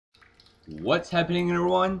What's happening,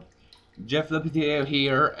 everyone? Jeff the Potato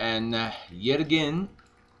here, and yet again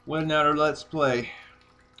with another Let's Play.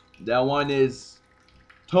 That one is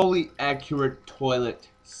Totally Accurate Toilet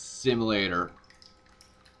Simulator.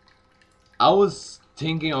 I was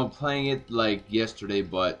thinking of playing it like yesterday,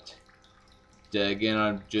 but again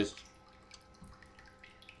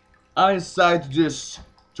I decided to just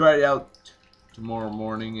try it out tomorrow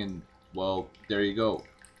morning, and well, there you go.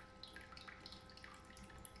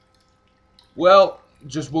 Well,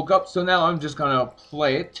 just woke up, so now I'm just gonna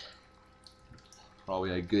play it.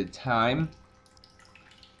 Probably a good time.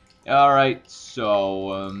 Alright,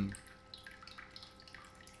 so,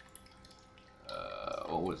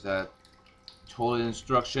 what was that? Toilet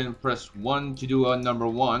instruction, press 1 to do number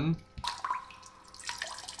 1.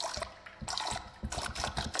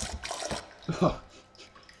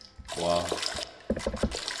 Wow.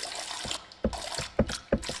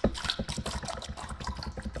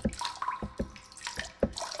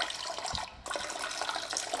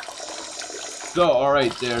 So,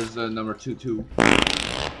 alright, there's number 2.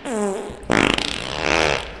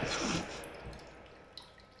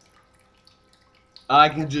 I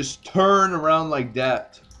can just turn around like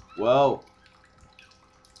that. Well,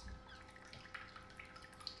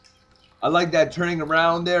 I like that turning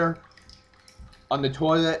around there on the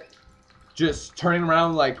toilet. Just turning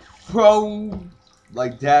around like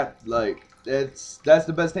that. Like that's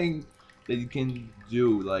the best thing that you can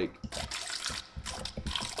do. Like.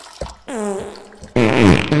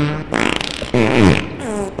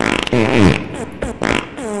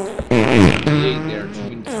 They're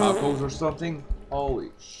chicken tacos or something.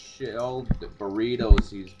 Holy shit, all the burritos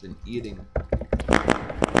he's been eating.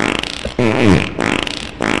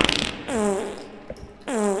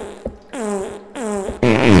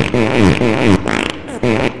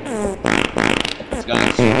 It's gonna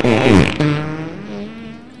explode.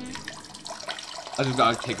 I just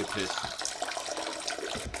gotta take a piss.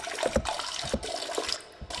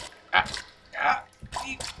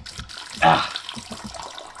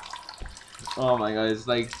 Oh my god, it's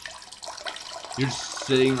like you're just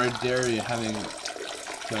sitting right there, you're having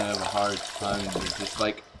kind of a hard time, and you're just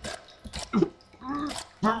like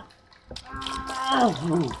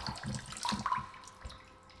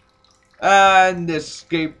and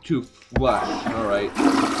escape to flush. Alright.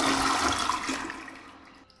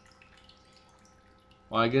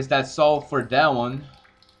 Well, I guess that's all for that one.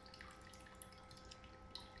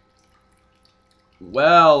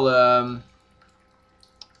 Well,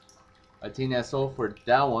 I think that's all for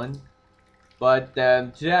that one. But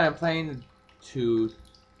today I'm planning to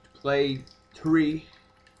play three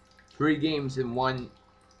games in one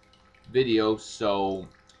video. So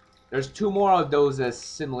there's 2 more of those as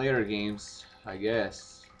simulator games, I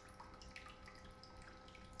guess.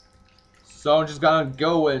 So I'm just gonna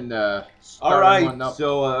go and start one up.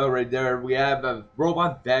 So right there we have a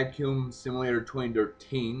Robot Vacuum Simulator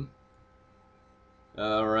 2013.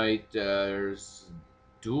 Alright, there's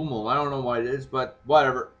Doom. I don't know what it is, but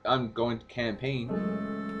whatever. I'm going to campaign.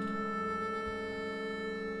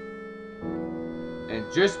 And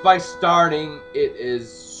just by starting, it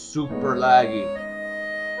is super laggy.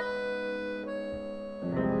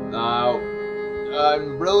 Now,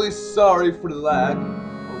 I'm really sorry for the lag.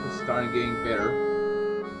 Hope it's starting getting better.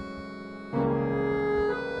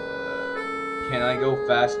 Can I go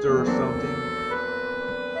faster or something?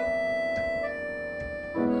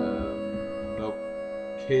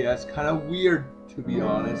 Okay, that's kind of weird, to be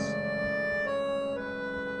honest.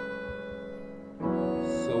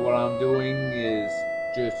 So what I'm doing is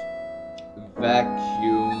just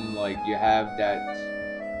vacuum, like you have that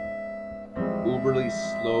uberly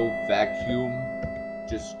slow vacuum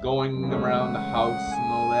just going around the house and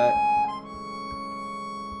all that.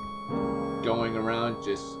 Going around,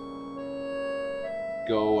 just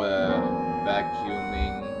go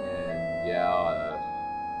vacuuming, and yeah,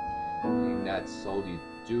 I think that's all you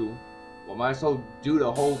do. Well, might as well do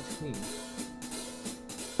the whole thing.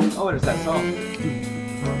 Oh, there's that song.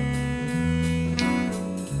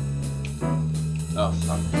 Oh,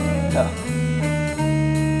 sorry. No.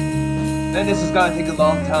 Then this is gonna take a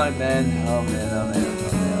long time, man. Oh man, oh man,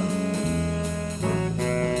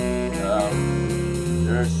 oh man.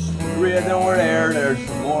 There's 3 of them over there. There's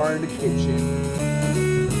more in the kitchen.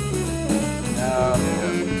 Oh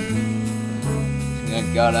man. I think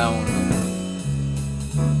I got that one.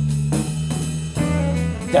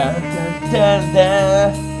 Dun, dun, dun,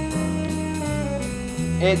 dun.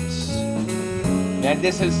 It's, man,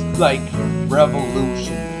 this is like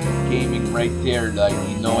revolution gaming right there. Like,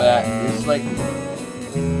 you know that? It's like,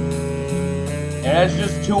 and that's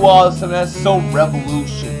just too awesome. That's so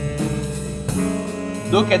revolution.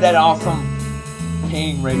 Look at that awesome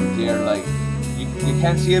painting right there. Like you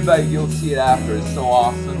can't see it, but you'll see it after. It's so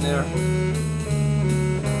awesome there.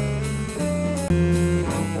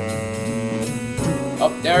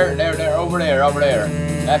 Up there, over there.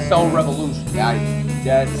 That's Soul Revolution, guys.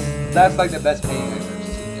 That's like the best painting I've ever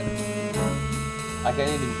seen there. I can't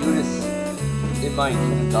even do this in my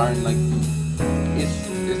kindergarten. Like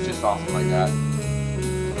it's just awesome like that.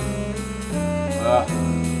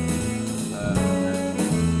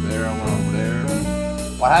 There, I went over there.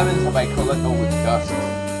 What happens if I collect all with dust?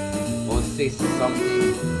 Will it say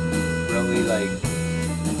something really like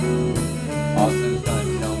awesome? It's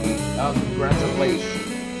gonna tell me, oh, congratulations.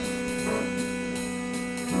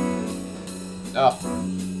 Oh,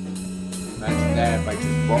 imagine that if I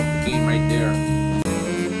just broke the game right there.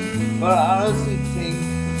 But I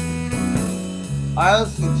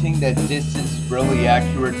honestly think that distance is really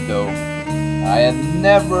accurate though. I have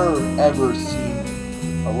never ever seen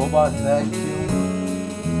a robot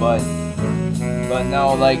vacuum, but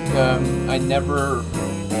now like I never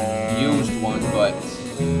used one, but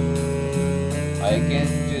I can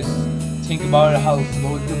just think about it how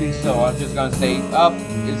slow it could be. So I'm just gonna say,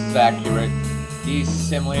 it's accurate. These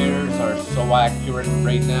simulators are so accurate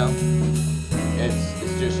right now.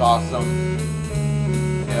 It's just awesome.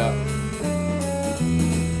 Yeah.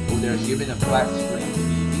 Oh, there's even a flat screen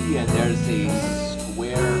TV, and there's a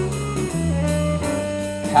square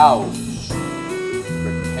couch.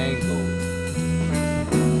 Rectangular.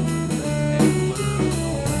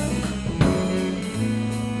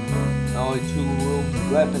 Only 2 rooms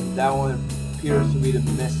left, and that one appears to be the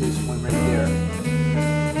messiest one right there.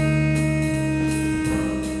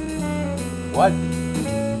 What?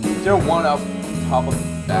 Is there one up top of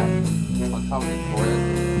that? On top of the toilet?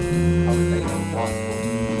 How is that even possible?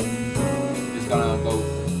 Just gonna go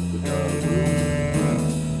with the room.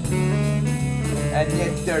 And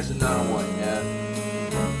yet there's another one, yeah.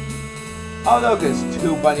 Oh look, it's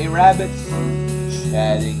 2 bunny rabbits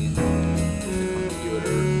chatting in the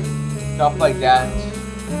computer. Stuff like that.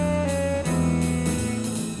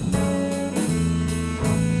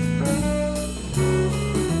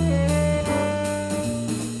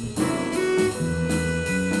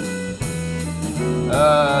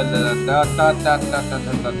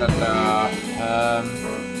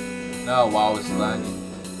 Oh wow, it's lagging.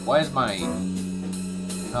 Why is my...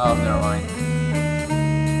 Oh, never mind.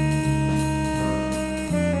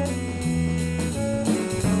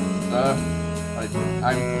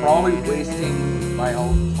 I'm probably wasting my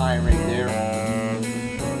own time right there.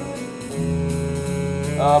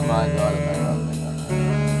 Oh my god,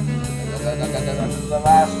 the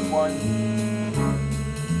last one.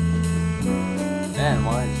 Man,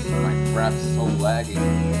 why is my crap so laggy?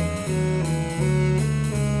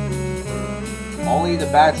 Only the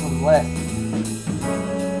bathroom left.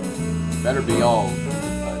 Better be all.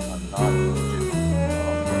 But I'm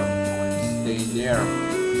not just staying there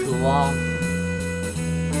too long.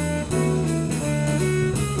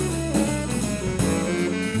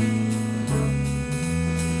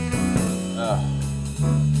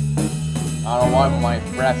 I don't know why my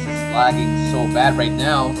breath is lagging so bad right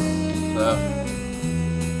now. So.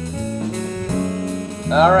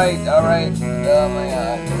 Alright. Oh my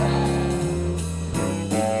god.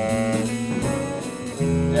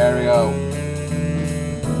 There we go.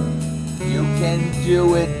 You can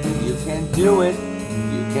do it. You can do it.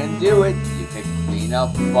 You can do it. You can clean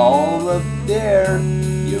up all of there.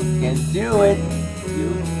 You can do it.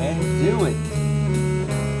 You can do it.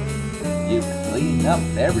 You clean up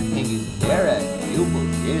everything in there and you will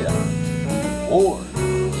get it. Or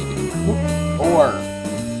maybe cook. Or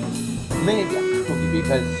maybe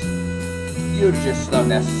because you just love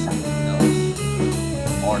that something else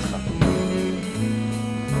or something.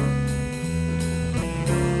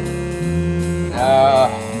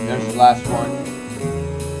 There's the last one.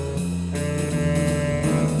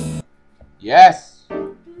 Yes.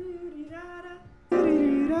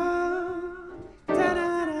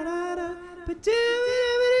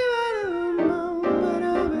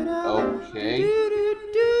 Okay.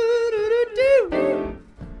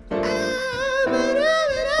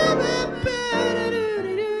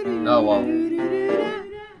 Oh well.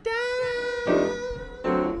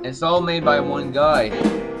 It's all made by one guy.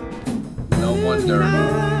 No wonder.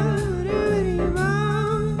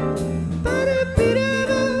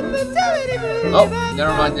 Oh,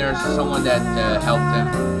 never mind. There's someone that helped him.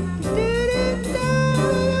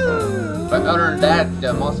 But other than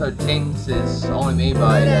that, most of the things is only made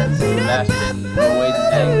by Sebastian Ruiz.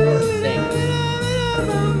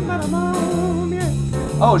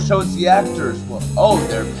 Oh, it shows the actors. Well, oh,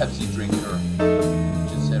 they're Pepsi drinker.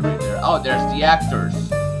 Just said right there. Oh, there's the actors.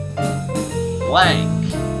 Blank.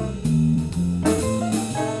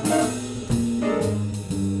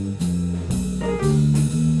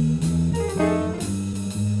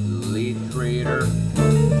 Lead creator.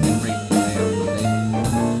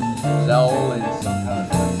 Zell is some kind of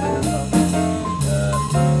translator or something.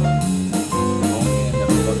 Only end up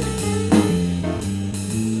looking.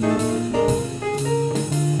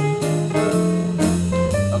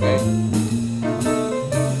 Okay.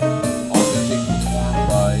 All music performed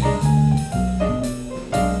by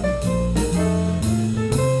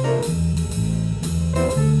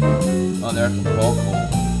there's some vocals.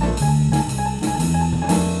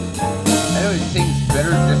 Anyway, he sings better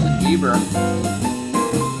than Justin Bieber.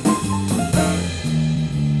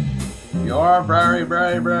 You're very,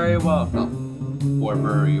 very, very welcome,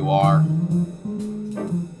 wherever you are.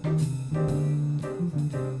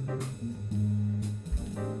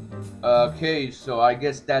 Okay, so I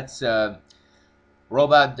guess that's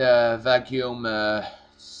Robot Vacuum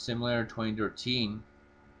Simulator 2013.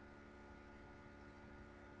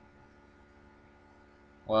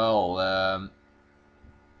 Well,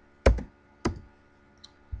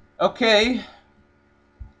 okay.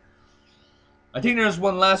 I think there's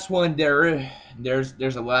one last one there. There's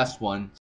a last one.